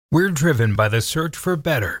We're driven by the search for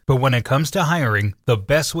better, but when it comes to hiring, the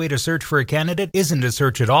best way to search for a candidate isn't to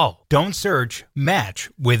search at all. Don't search, match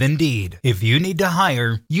with Indeed. If you need to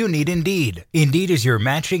hire, you need Indeed. Indeed is your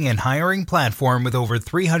matching and hiring platform with over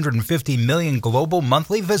 350 million global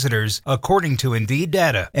monthly visitors, according to Indeed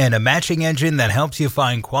data, and a matching engine that helps you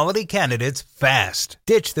find quality candidates fast.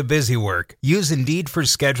 Ditch the busy work. Use Indeed for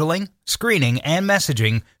scheduling, screening, and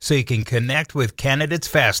messaging so you can connect with candidates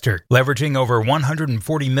faster. Leveraging over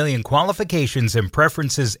 140 million qualifications and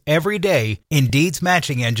preferences every day, Indeed's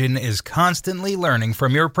matching engine is constantly learning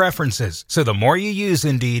from your preferences. So the more you use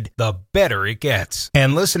Indeed, the better it gets.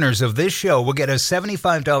 And listeners of this show will get a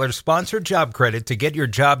 $75 sponsored job credit to get your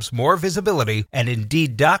jobs more visibility at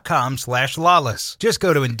Indeed.com/lawless. Just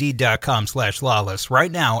go to Indeed.com/lawless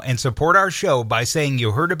right now and support our show by saying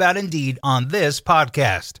you heard about Indeed on this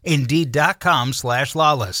podcast.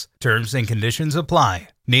 Indeed.com/lawless. Terms and conditions apply.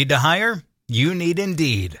 Need to hire? You need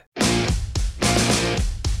Indeed.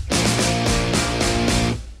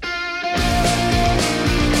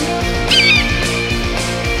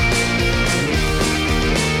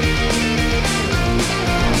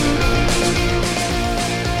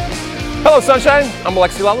 Hello, Sunshine. I'm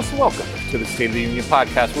Alexi Lawless, and welcome to the State of the Union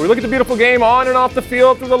podcast, where we look at the beautiful game on and off the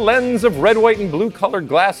field through the lens of red, white, and blue-colored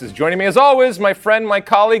glasses. Joining me, as always, my friend, my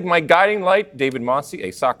colleague, my guiding light, David Mosse,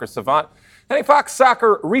 a soccer savant, and a Fox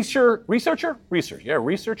soccer researcher,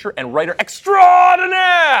 and writer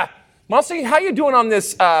extraordinaire. Mosse, how you doing on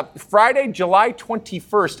this Friday, July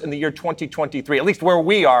 21st in the year 2023, at least where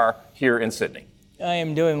we are here in Sydney? I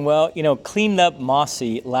am doing well. You know, cleaned up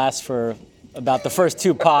Mosse lasts for about the first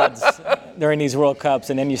two pods during these World Cups,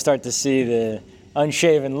 and then you start to see the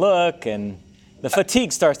unshaven look, and the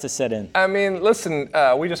fatigue starts to set in. I mean, listen,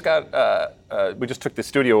 we just took the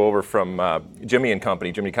studio over from Jimmy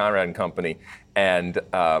Conrad and Company, and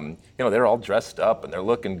they're all dressed up and they're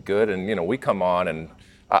looking good, and we come on, and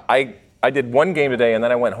I did one game today, and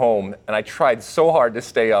then I went home, and I tried so hard to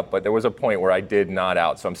stay up, but there was a point where I did nod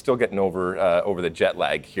out, so I'm still getting over the jet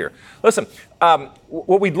lag here. Listen,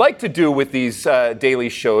 what we'd like to do with these daily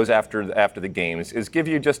shows after the games is give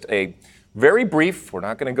you just a very brief, we're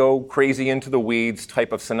not going to go crazy into the weeds,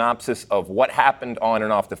 type of synopsis of what happened on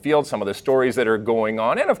and off the field, some of the stories that are going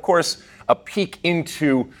on, and of course, a peek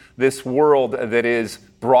into this world that is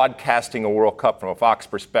broadcasting a World Cup from a Fox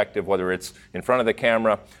perspective, whether it's in front of the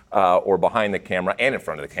camera or behind the camera, and in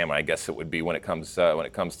front of the camera, I guess it would be when it comes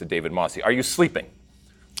to David Mosse. Are you sleeping?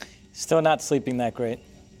 Still not sleeping that great.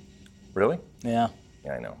 Really? Yeah.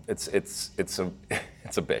 Yeah, I know. It's a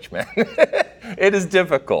bitch, man. It is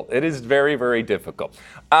difficult. It is very, very difficult.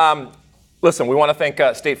 Listen, we want to thank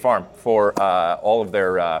State Farm for all of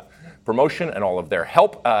their promotion and all of their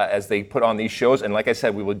help as they put on these shows. And like I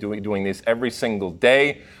said, we will be doing these every single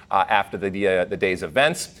day after the day's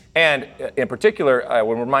events. And in particular, I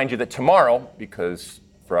will remind you that tomorrow, because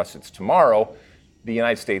for us it's tomorrow, the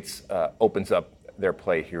United States opens up their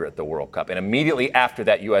play here at the World Cup. And immediately after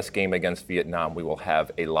that U.S. game against Vietnam, we will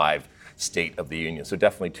have a live State of the Union. So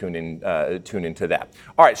definitely tune into that.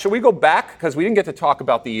 All right, shall we go back? Because we didn't get to talk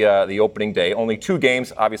about the opening day. Only two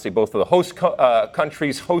games, obviously both of the host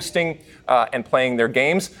countries hosting and playing their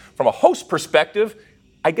games. From a host perspective,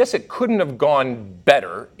 I guess it couldn't have gone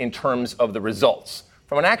better in terms of the results.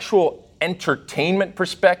 From an actual entertainment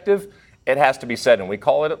perspective, it has to be said, and we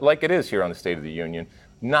call it like it is here on the State of the Union,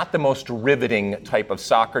 not the most riveting type of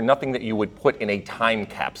soccer, nothing that you would put in a time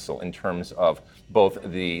capsule in terms of both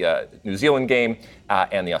the New Zealand game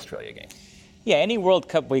and the Australia game. Yeah, any World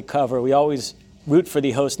Cup we cover, we always root for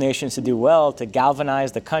the host nations to do well, to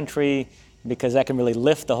galvanize the country, because that can really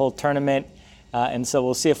lift the whole tournament. And so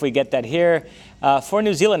we'll see if we get that here. For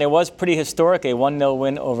New Zealand, it was pretty historic, a 1-0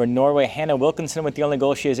 win over Norway. Hannah Wilkinson with the only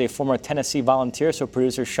goal. She is a former Tennessee Volunteer, so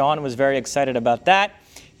producer Sean was very excited about that.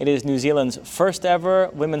 It is New Zealand's first ever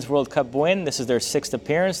Women's World Cup win. This is their 6th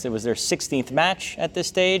appearance. It was their 16th match at this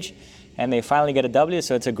stage, and they finally get a W,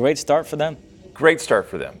 so it's a great start for them. Great start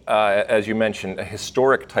for them. As you mentioned, a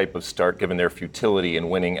historic type of start given their futility in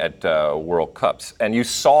winning at World Cups. And you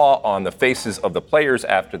saw on the faces of the players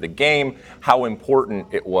after the game how important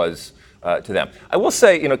it was to them. I will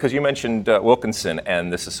say, because you mentioned Wilkinson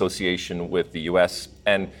and this association with the U.S.,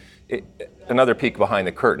 and another peek behind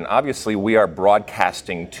the curtain. Obviously, we are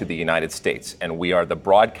broadcasting to the United States, and we are the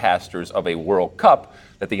broadcasters of a World Cup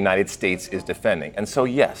that the United States is defending. And so,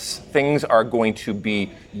 yes, things are going to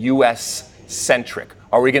be U.S.-centric.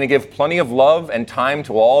 Are we going to give plenty of love and time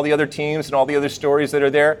to all the other teams and all the other stories that are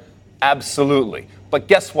there? Absolutely. But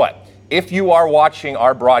guess what? if you are watching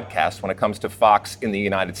our broadcast when it comes to Fox in the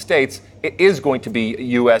United States, it is going to be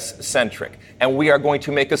U.S.-centric. And we are going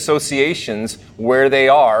to make associations where they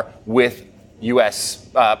are with U.S.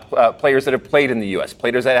 Players that have played in the U.S.,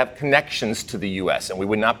 players that have connections to the U.S., and we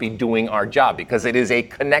would not be doing our job because it is a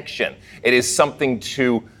connection. It is something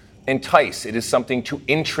to entice. It is something to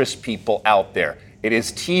interest people out there. It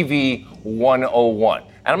is TV 101.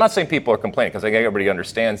 And I'm not saying people are complaining because I think everybody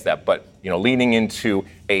understands that, but leaning into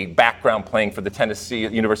a background playing for the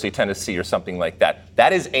University of Tennessee or something like that,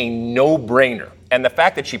 that is a no-brainer. And the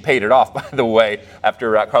fact that she paid it off, by the way,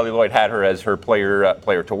 after Carly Lloyd had her as her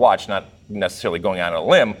player to watch, not necessarily going out on a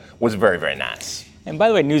limb, was very, very nice. And by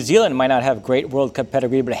the way, New Zealand might not have great World Cup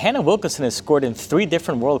pedigree, but Hannah Wilkinson has scored in 3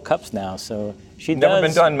 different World Cups now, so she Never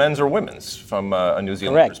been done men's or women's from a New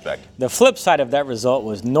Zealand perspective. The flip side of that result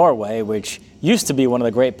was Norway, which used to be one of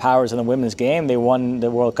the great powers in the women's game. They won the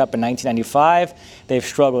World Cup in 1995. They've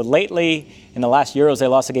struggled lately. In the last Euros, they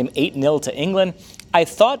lost a game 8-0 to England. I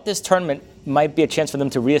thought this tournament might be a chance for them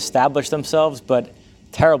to reestablish themselves, but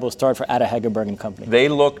terrible start for Ada Hegerberg and company. They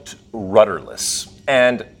looked rudderless.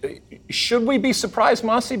 And should we be surprised,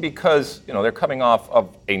 Mossy? Because they're coming off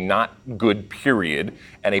of a not good period,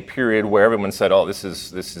 and a period where everyone said, "Oh, this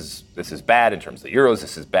is bad in terms of the Euros.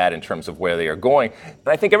 This is bad in terms of where they are going." And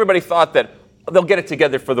I think everybody thought that they'll get it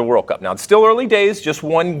together for the World Cup. Now, it's still early days, just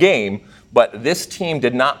one game, but this team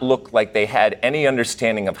did not look like they had any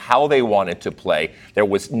understanding of how they wanted to play. There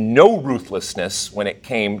was no ruthlessness when it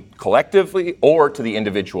came collectively or to the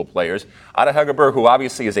individual players. Ada Hegerberg, who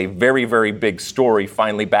obviously is a very, very big story,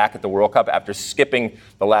 finally back at the World Cup after skipping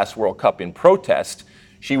the last World Cup in protest,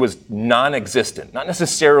 she was non-existent. Not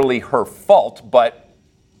necessarily her fault, but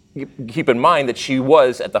keep in mind that she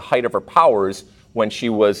was at the height of her powers when she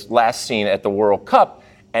was last seen at the World Cup,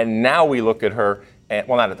 and now we look at her, and,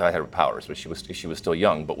 well, not at the height of her powers, but she was still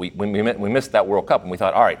young, but we missed that World Cup, and we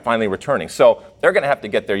thought, all right, finally returning. So they're going to have to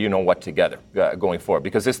get their you-know-what together going forward,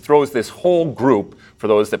 because this throws this whole group, for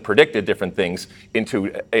those that predicted different things,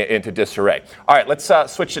 into disarray. All right, let's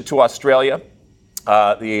switch it to Australia,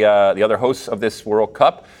 the other hosts of this World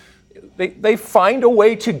Cup. They find a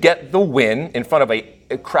way to get the win in front of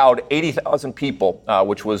a crowd, 80,000 people,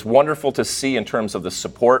 which was wonderful to see in terms of the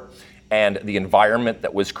support and the environment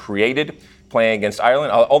that was created playing against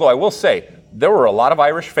Ireland. Although I will say, there were a lot of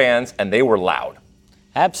Irish fans, and they were loud.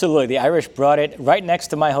 Absolutely. The Irish brought it. Right next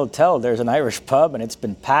to my hotel, there's an Irish pub, and it's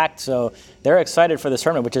been packed. So they're excited for this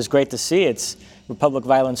tournament, which is great to see. It's Republic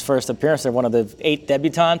of Ireland's first appearance. They're one of the 8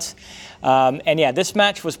 debutantes. And yeah, this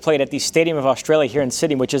match was played at the Stadium of Australia here in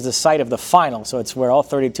Sydney, which is the site of the final. So it's where all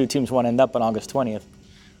 32 teams want to end up on August 20th.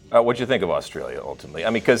 What do you think of Australia, ultimately? I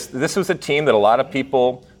mean, because this was a team that a lot of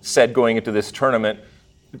people said going into this tournament,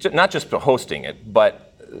 not just hosting it,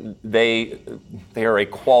 but they are a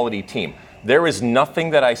quality team. There is nothing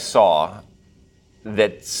that I saw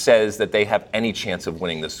that says that they have any chance of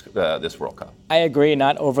winning this World Cup. I agree,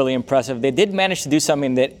 not overly impressive. They did manage to do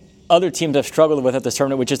something that other teams have struggled with at this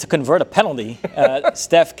tournament, which is to convert a penalty.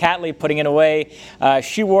 Steph Catley putting it away.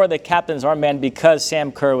 She wore the captain's armband because Sam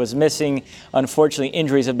Kerr was missing. Unfortunately,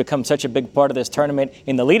 injuries have become such a big part of this tournament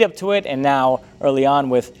in the lead up to it, and now early on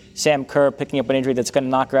with Sam Kerr picking up an injury that's going to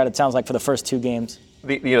knock her out, it sounds like, for the first 2 games.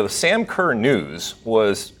 The Sam Kerr news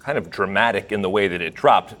was kind of dramatic in the way that it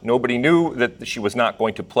dropped. Nobody knew that she was not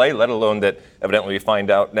going to play, let alone that evidently we find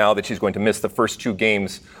out now that she's going to miss the first 2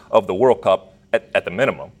 games of the World Cup at the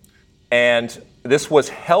minimum. And this was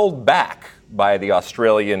held back by the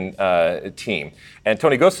Australian team. And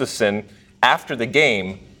Tony Gustafsson, after the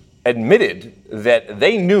game, admitted that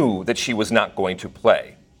they knew that she was not going to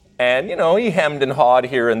play. And, he hemmed and hawed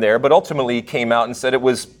here and there, but ultimately he came out and said it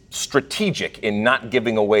was strategic in not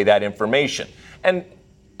giving away that information. And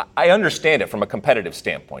I understand it from a competitive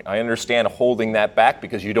standpoint. I understand holding that back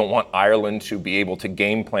because you don't want Ireland to be able to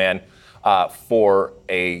game plan for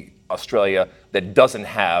Australia that doesn't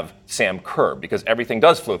have Sam Kerr, because everything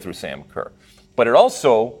does flow through Sam Kerr. But it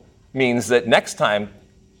also means that next time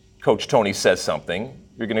Coach Tony says something,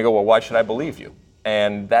 you're going to go, well, why should I believe you?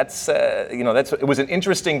 And it was an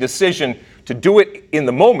interesting decision to do it in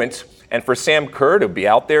the moment, and for Sam Kerr to be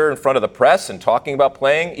out there in front of the press and talking about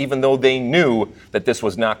playing, even though they knew that this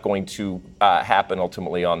was not going to happen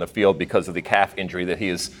ultimately on the field because of the calf injury that he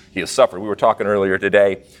has suffered. We were talking earlier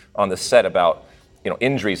today on the set about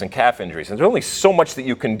injuries and calf injuries. And there's only so much that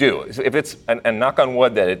you can do. If it's, and knock on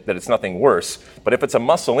wood that it's nothing worse, but if it's a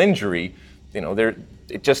muscle injury,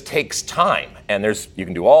 it just takes time. And you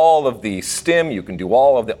can do all of the stim, you can do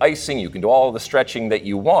all of the icing, you can do all of the stretching that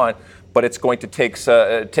you want, but it's going to take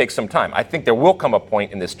some time. I think there will come a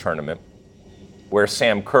point in this tournament where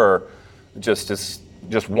Sam Kerr just is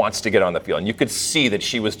just wants to get on the field. And you could see that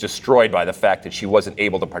she was destroyed by the fact that she wasn't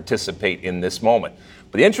able to participate in this moment.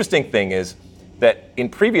 But the interesting thing is that in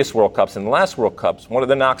previous World Cups, in the last World Cups, one of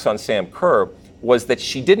the knocks on Sam Kerr was that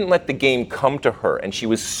she didn't let the game come to her. And she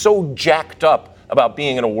was so jacked up about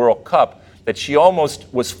being in a World Cup that she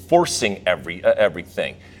almost was forcing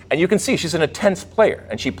everything. And you can see she's an intense player,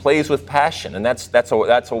 and she plays with passion, and that's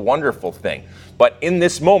a wonderful thing. But in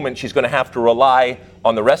this moment, she's going to have to rely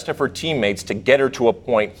on the rest of her teammates to get her to a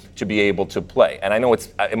point to be able to play. And I know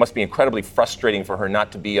it must be incredibly frustrating for her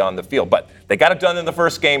not to be on the field, but they got it done in the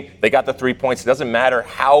first game. They got the 3 points. It doesn't matter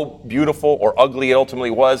how beautiful or ugly it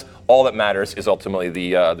ultimately was. All that matters is ultimately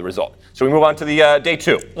the result. So we move on to the day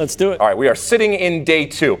 2. Let's do it. All right, we are sitting in day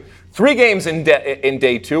 2. 3 games in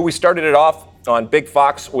day 2. We started it off on Big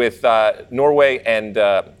Fox with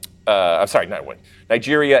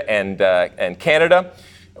Nigeria and Canada.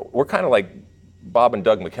 We're kind of like Bob and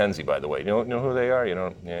Doug McKenzie, by the way. You know who they are? You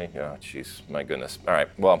know? Yeah. Jeez, my goodness. All right.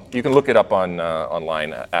 Well, you can look it up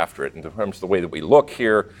online after it. In terms of the way that we look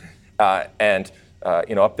here, up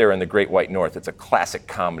there in the Great White North, it's a classic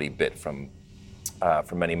comedy bit from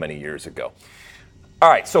many, many years ago. All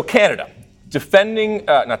right. So Canada, defending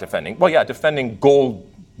gold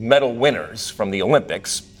medal winners from the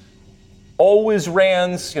Olympics, always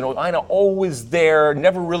rans, always there,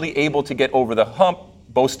 never really able to get over the hump,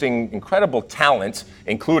 boasting incredible talent,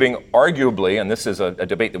 including arguably, and this is a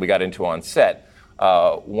debate that we got into on set,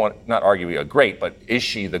 not arguably a great, but is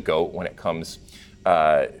she the GOAT when it comes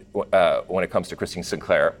to Christine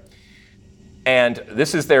Sinclair? And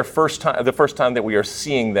this is the first time that we are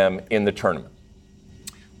seeing them in the tournament.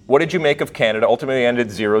 What did you make of Canada? Ultimately ended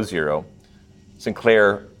 0-0.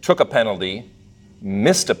 Sinclair took a penalty,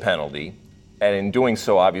 missed a penalty, and in doing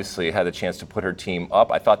so, obviously, had the chance to put her team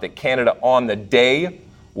up. I thought that Canada on the day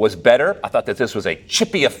was better. I thought that this was a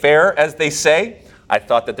chippy affair, as they say. I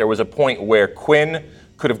thought that there was a point where Quinn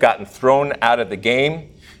could have gotten thrown out of the game.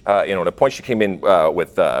 The point she came in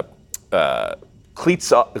with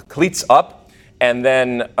cleats up, and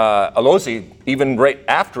then Alozie, even right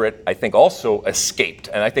after it, I think also escaped.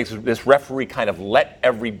 And I think this referee kind of let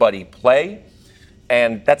everybody play.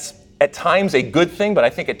 And that's at times a good thing, but I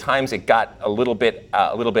think at times it got a little bit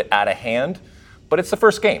out of hand. But it's the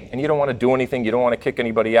first game, and you don't want to do anything. You don't want to kick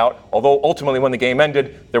anybody out. Although ultimately, when the game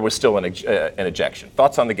ended, there was still an ejection.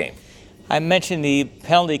 Thoughts on the game? I mentioned the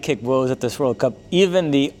penalty kick woes at this World Cup. Even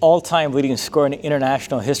the all-time leading scorer in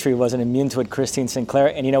international history wasn't immune to it, Christine Sinclair.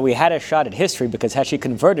 And, we had a shot at history because had she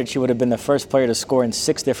converted, she would have been the first player to score in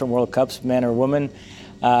 6 different World Cups, man or woman.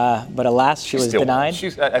 But alas, she was denied.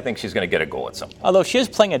 I think she's going to get a goal at some point. Although she is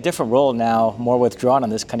playing a different role now, more withdrawn on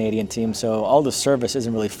this Canadian team, so all the service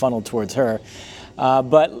isn't really funneled towards her.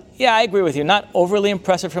 But yeah, I agree with you. Not overly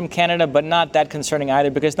impressive from Canada, but not that concerning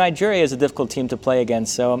either because Nigeria is a difficult team to play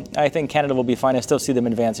against. So I think Canada will be fine. I still see them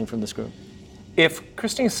advancing from this group. If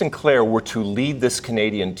Christine Sinclair were to lead this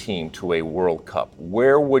Canadian team to a World Cup,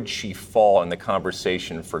 where would she fall in the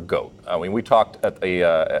conversation for GOAT? I mean, we talked on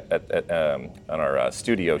our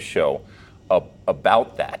studio show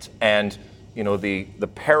about that, and the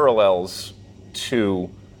parallels to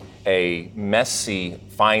a Messi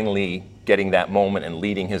finally getting that moment and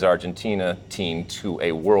leading his Argentina team to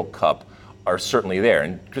a World Cup are certainly there.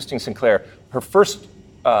 And Christine Sinclair, her first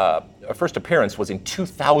appearance was in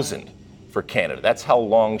 2000. For Canada. That's how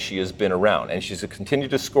long she has been around. And she's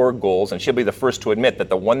continued to score goals, and she'll be the first to admit that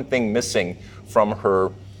the one thing missing from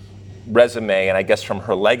her resume and I guess from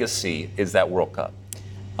her legacy is that World Cup.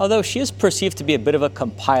 Although she is perceived to be a bit of a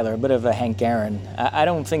compiler, a bit of a Hank Aaron, I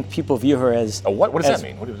don't think people view her as... What does that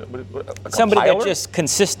mean? Somebody that's just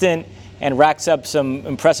consistent and racks up some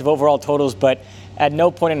impressive overall totals, but at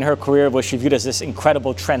no point in her career was she viewed as this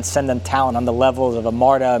incredible transcendent talent on the levels of a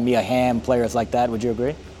Marta, Mia Hamm, players like that. Would you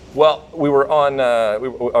agree? Well, we were on. I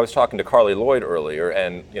was talking to Carly Lloyd earlier,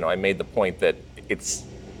 and I made the point that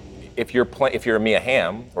if you're a Mia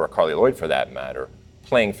Hamm or a Carly Lloyd for that matter,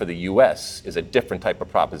 playing for the U.S. is a different type of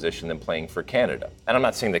proposition than playing for Canada. And I'm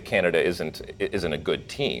not saying that Canada isn't a good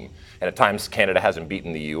team, and at times Canada hasn't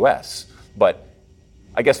beaten the U.S. But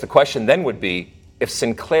I guess the question then would be if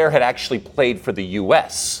Sinclair had actually played for the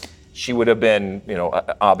U.S. She would have been,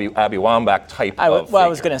 Abby Wambach type of figure. I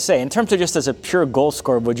was going to say, in terms of just as a pure goal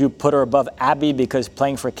scorer, would you put her above Abby because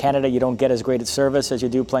playing for Canada you don't get as great a service as you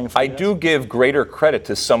do playing for the US? I do give greater credit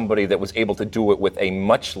to somebody that was able to do it with a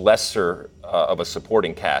much lesser of a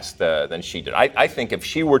supporting cast than she did. I think if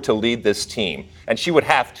she were to lead this team, and she would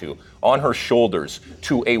have to, on her shoulders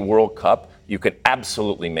to a World Cup, you could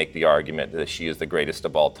absolutely make the argument that she is the greatest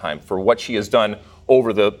of all time for what she has done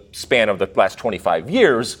over the span of the last 25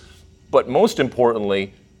 years. But most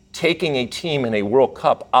importantly, taking a team in a World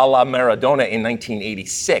Cup a la Maradona in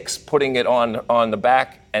 1986, putting it on the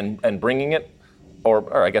back and bringing it,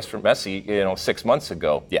 or I guess for Messi, 6 months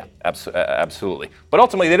ago. Yeah, absolutely. But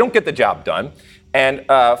ultimately, they don't get the job done. And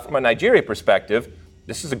from a Nigeria perspective,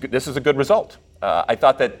 this is a good result. I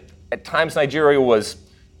thought that at times Nigeria was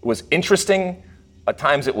interesting. At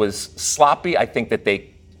times it was sloppy. I think that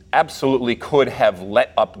they absolutely could have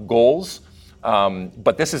let up goals.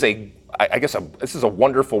 But this is this is a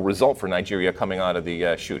wonderful result for Nigeria coming out of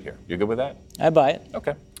the chute here. You good with that? I buy it.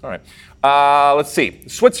 Okay. All right. Let's see.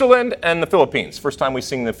 Switzerland and the Philippines. First time we've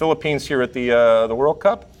seen the Philippines here at the World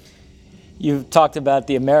Cup. You've talked about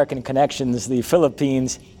the American connections. The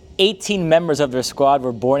Philippines, 18 members of their squad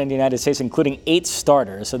were born in the United States, including 8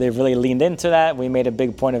 starters. So they've really leaned into that. We made a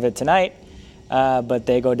big point of it tonight. But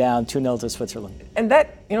they go down 2-0 to Switzerland. And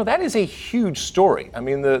that is a huge story. I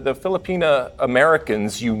mean, the Filipino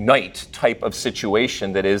Americans unite type of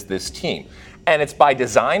situation that is this team. And it's by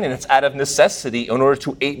design and it's out of necessity in order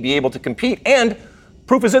to be able to compete. And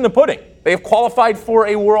proof is in the pudding. They have qualified for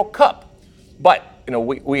a World Cup. But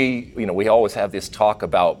we always have this talk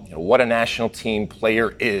about what a national team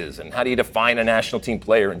player is and how do you define a national team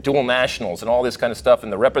player and dual nationals and all this kind of stuff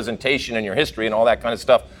and the representation in your history and all that kind of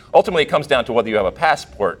stuff. Ultimately, it comes down to whether you have a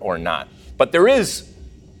passport or not. But there is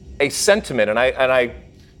a sentiment, and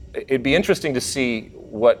it'd be interesting to see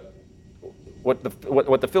what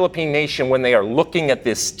the Philippine nation, when they are looking at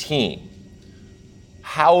this team,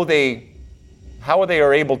 how they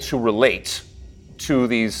are able to relate to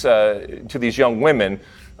these young women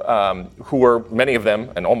who are, many of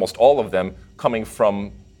them and almost all of them, coming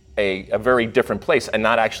from a very different place and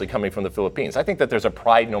not actually coming from the Philippines. I think that there's a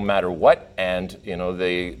pride no matter what, and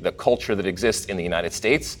the culture that exists in the United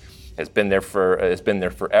States has been there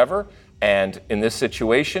forever. And in this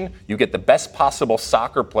situation, you get the best possible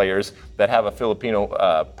soccer players that have a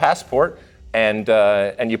Filipino passport, and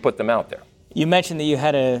you put them out there. You mentioned that you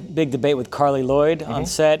had a big debate with Carly Lloyd on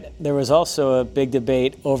set. There was also a big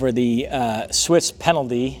debate over the Swiss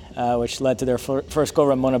penalty, which led to their first goal,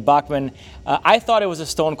 Ramona Bachmann. I thought it was a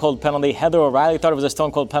stone-cold penalty. Heather O'Reilly thought it was a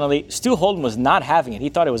stone-cold penalty. Stu Holden was not having it. He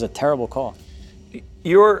thought it was a terrible call.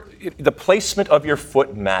 The placement of your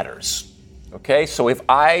foot matters. Okay, so if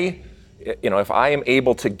I am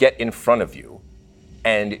able to get in front of you,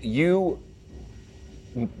 and you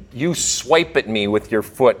swipe at me with your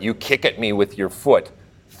foot, you kick at me with your foot,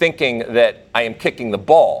 thinking that I am kicking the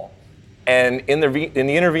ball, and in the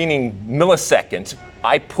intervening millisecond,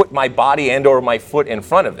 I put my body and/or my foot in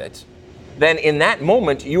front of it, then in that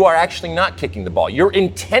moment, you are actually not kicking the ball. Your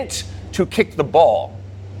intent to kick the ball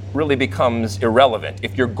really becomes irrelevant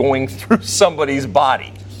if you're going through somebody's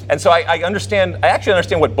body. And so I actually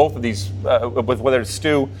understand what both of these, whether it's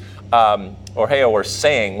Stu or Heo, are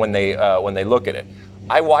saying when they look at it.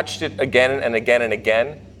 I watched it again and again and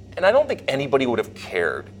again, and I don't think anybody would have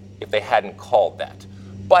cared if they hadn't called that.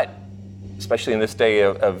 But, especially in this day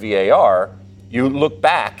of VAR, you look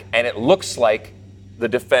back and it looks like the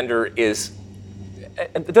defender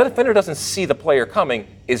doesn't see the player coming,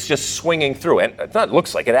 is just swinging through. And it's not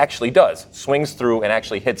looks like, it actually does. Swings through and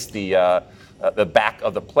actually hits the back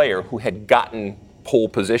of the player who had gotten pole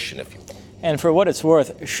position, if you will. And for what it's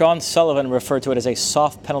worth, Sean Sullivan referred to it as a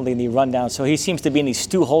soft penalty in the rundown, so he seems to be in the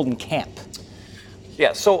Stu Holden camp.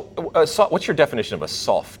 Yeah, so what's your definition of a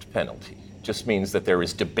soft penalty? Just means that there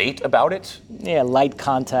is debate about it? Yeah, light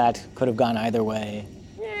contact, could have gone either way.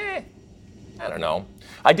 I don't know.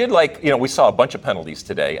 I did we saw a bunch of penalties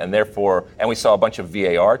today, and we saw a bunch of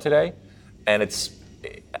VAR today, and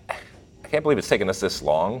I can't believe it's taken us this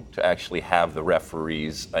long to actually have the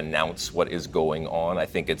referees announce what is going on. I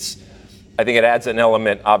think it adds an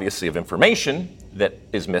element, obviously, of information that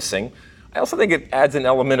is missing. I also think it adds an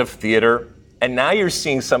element of theater. And now you're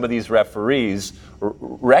seeing some of these referees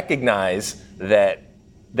recognize that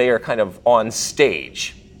they are kind of on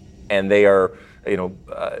stage, and they are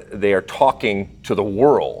talking to the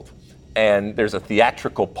world. And there's a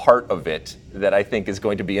theatrical part of it that I think is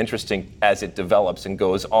going to be interesting as it develops and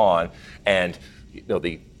goes on. And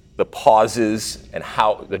the pauses and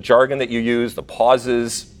how the jargon that you use, the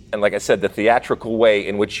pauses, and like I said, the theatrical way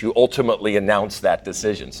in which you ultimately announce that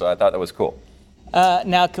decision. So I thought that was cool.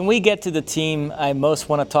 Now, can we get to the team I most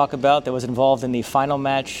want to talk about that was involved in the final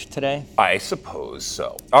match today? I suppose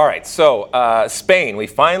so. All right, so Spain. We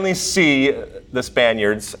finally see the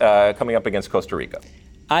Spaniards coming up against Costa Rica.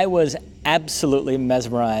 I was absolutely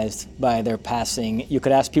mesmerized by their passing. You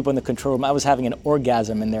could ask people in the control room. I was having an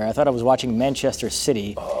orgasm in there. I thought I was watching Manchester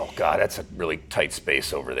City. Oh, God, that's a really tight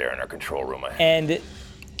space over there in our control room. And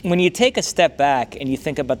when you take a step back and you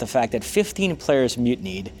think about the fact that 15 players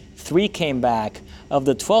mutinied, 3 came back. Of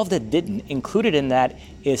the 12 that didn't, included in that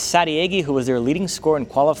is Sariegi, who was their leading scorer in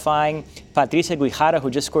qualifying, Patricia Guijara, who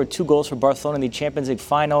just scored 2 goals for Barcelona in the Champions League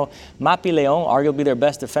final, Mapi Leon, arguably their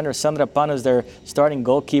best defender, Sandra Pano is their starting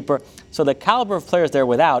goalkeeper. So the caliber of players they're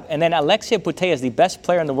without. And then Alexia Putellas, the best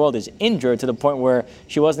player in the world, is injured to the point where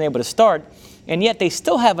she wasn't able to start. And yet they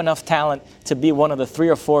still have enough talent to be one of the 3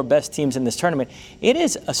 or 4 best teams in this tournament. It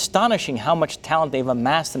is astonishing how much talent they've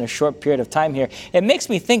amassed in a short period of time here. It makes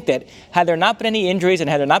me think that had there not been any injuries and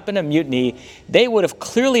had there not been a mutiny, they would have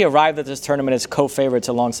clearly arrived at this tournament as co-favorites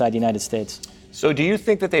alongside the United States. So do you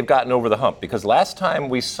think that they've gotten over the hump? Because last time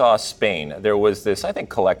we saw Spain, there was this, I think,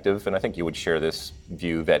 collective, and I think you would share this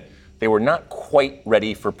view, that they were not quite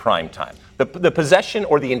ready for prime time. The possession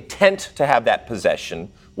or the intent to have that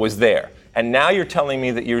possession was there. And now you're telling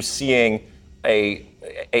me that you're seeing a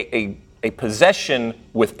possession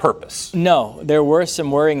with purpose. No, there were some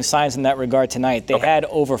worrying signs in that regard tonight. They had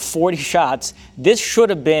over 40 shots. This should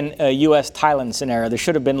have been a U.S.-Thailand scenario. There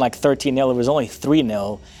should have been like 13-0. It was only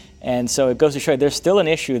 3-0. And so it goes to show you there's still an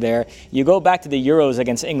issue there. You go back to the Euros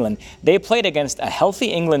against England. They played against a healthy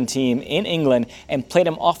England team in England and played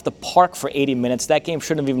them off the park for 80 minutes. That game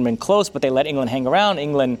shouldn't have even been close, but they let England hang around.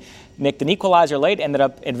 England nicked an equalizer late, ended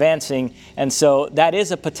up advancing. And so that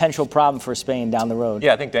is a potential problem for Spain down the road.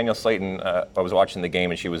 Yeah, I think Danielle Slayton, I was watching the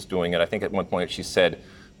game and she was doing it. I think at one point she said,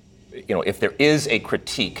 you know, if there is a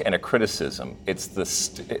critique and a criticism, it's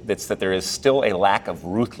that there is still a lack of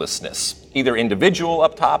ruthlessness, either individual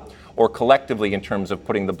up top or collectively in terms of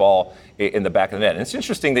putting the ball in the back of the net. And it's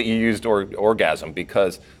interesting that you used orgasm,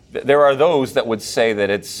 because there are those that would say that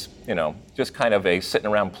it's, you know, just kind of a sitting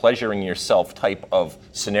around pleasuring yourself type of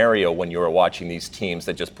scenario when you are watching these teams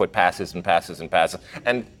that just put passes and passes and passes.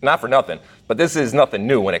 And not for nothing, but this is nothing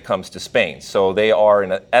new when it comes to Spain. So they are,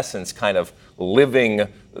 in essence, kind of living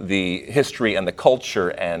the history and the culture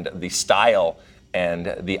and the style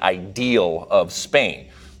and the ideal of Spain.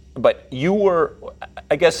 But you were,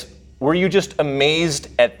 I guess, were you just amazed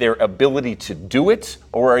at their ability to do it,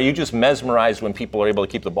 or are you just mesmerized when people are able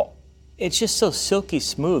to keep the ball? It's just so silky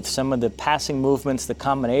smooth, some of the passing movements, the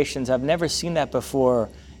combinations. I've never seen that before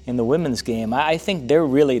in the women's game. I think they're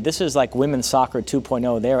really, this is like women's soccer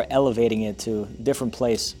 2.0. They're elevating it to a different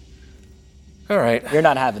place. All right. You're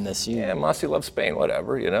not having this. Yeah, Mossy loves Spain,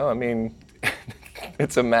 whatever, you know. I mean,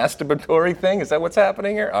 it's a masturbatory thing. Is that what's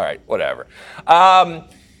happening here? All right, whatever.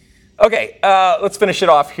 Okay, let's finish it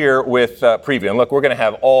off here with preview. And look, we're going to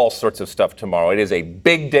have all sorts of stuff tomorrow. It is a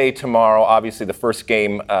big day tomorrow. Obviously, the first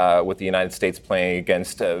game with the United States playing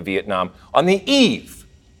against Vietnam on the eve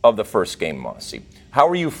of the first game, Mossy. How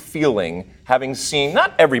are you feeling having seen,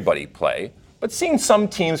 not everybody play, but seen some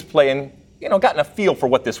teams play and, you know, gotten a feel for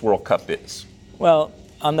what this World Cup is? Well,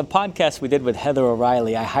 on the podcast we did with Heather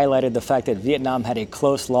O'Reilly, I highlighted the fact that Vietnam had a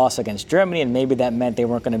close loss against Germany, and maybe that meant they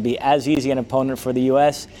weren't going to be as easy an opponent for the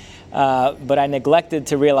U.S., but I neglected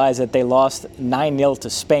to realize that they lost 9-0 to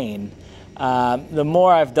Spain. The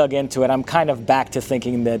more I've dug into it, I'm kind of back to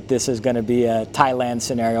thinking that this is going to be a Thailand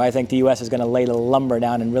scenario. I think the U.S. is going to lay the lumber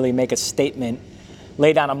down and really make a statement,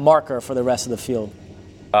 lay down a marker for the rest of the field.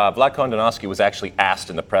 Vlad Kondonovsky was actually asked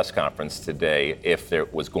in the press conference today if there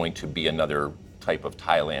was going to be another type of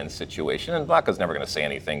Thailand situation, and Vladko's never going to say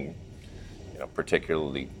anything, you know,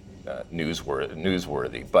 particularly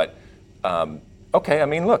newsworthy. But okay, I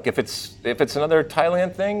mean, look, if it's another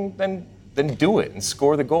Thailand thing, then do it and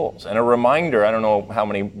score the goals. And a reminder, I don't know how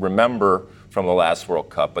many remember from the last World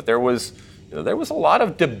Cup, but there was a lot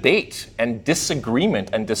of debate and disagreement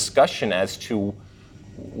and discussion as to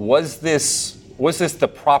was this the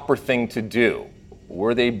proper thing to do?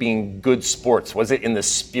 Were they being good sports? Was it in the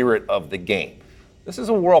spirit of the game? This is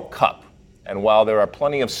a World Cup, and while there are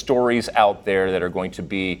plenty of stories out there that are going to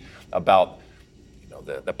be about, you know,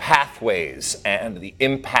 the pathways and the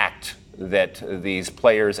impact that these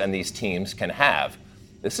players and these teams can have,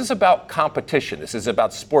 this is about competition. This is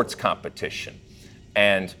about sports competition.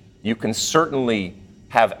 And you can certainly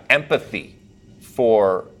have empathy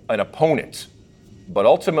for an opponent, but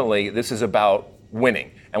ultimately this is about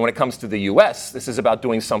winning. And when it comes to the U.S., this is about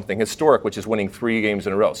doing something historic, which is winning 3 games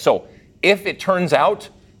in a row. So if it turns out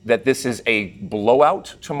that this is a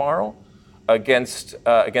blowout tomorrow against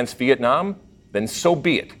Vietnam, then so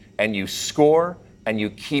be it. And you score and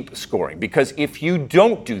you keep scoring. Because if you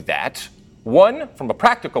don't do that, one, from a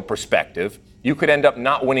practical perspective, you could end up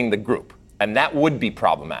not winning the group, and that would be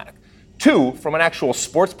problematic. 2, from an actual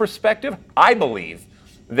sports perspective, I believe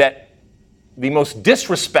that the most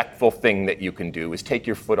disrespectful thing that you can do is take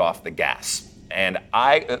your foot off the gas And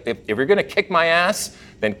if you're going to kick my ass,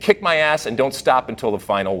 then kick my ass and don't stop until the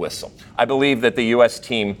final whistle. I believe that the U.S.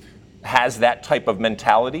 team has that type of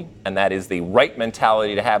mentality, and that is the right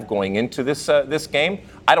mentality to have going into this game.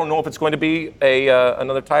 I don't know if it's going to be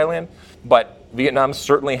another Thailand, but Vietnam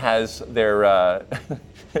certainly has their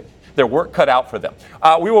their work cut out for them.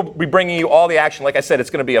 We will be bringing you all the action. Like I said, it's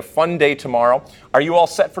going to be a fun day tomorrow. Are you all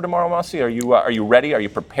set for tomorrow, Masi? Are you ready? Are you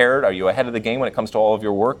prepared? Are you ahead of the game when it comes to all of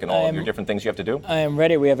your work and all of your different things you have to do? I am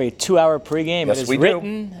ready. We have a 2-hour pregame. Yes, it is we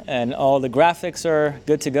written, do. and all the graphics are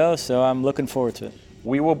good to go, so I'm looking forward to it.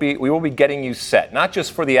 We will be getting you set, not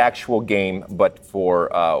just for the actual game, but for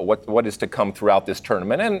what is to come throughout this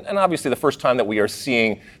tournament. And obviously the first time that we are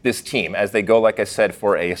seeing this team as they go, like I said,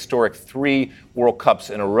 for a historic 3 World Cups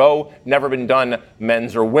in a row. Never been done,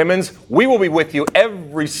 men's or women's. We will be with you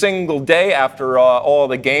every single day after all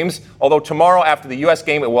the games. Although tomorrow after the U.S.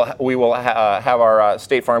 game, we will have our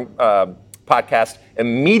State Farm podcast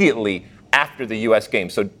immediately after the U.S. game.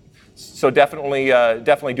 So definitely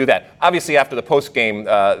do that. Obviously, after the post game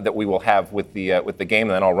that we will have with the game,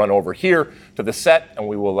 and then I'll run over here to the set, and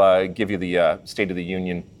we will give you the State of the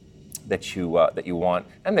Union that you want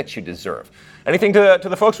and that you deserve. Anything to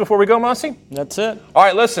the folks before we go, Masi? That's it. All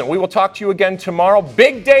right, listen. We will talk to you again tomorrow.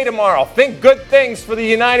 Big day tomorrow. Think good things for the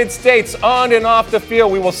United States on and off the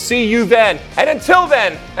field. We will see you then. And until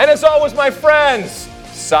then, and as always, my friends,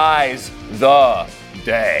 size the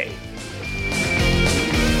day.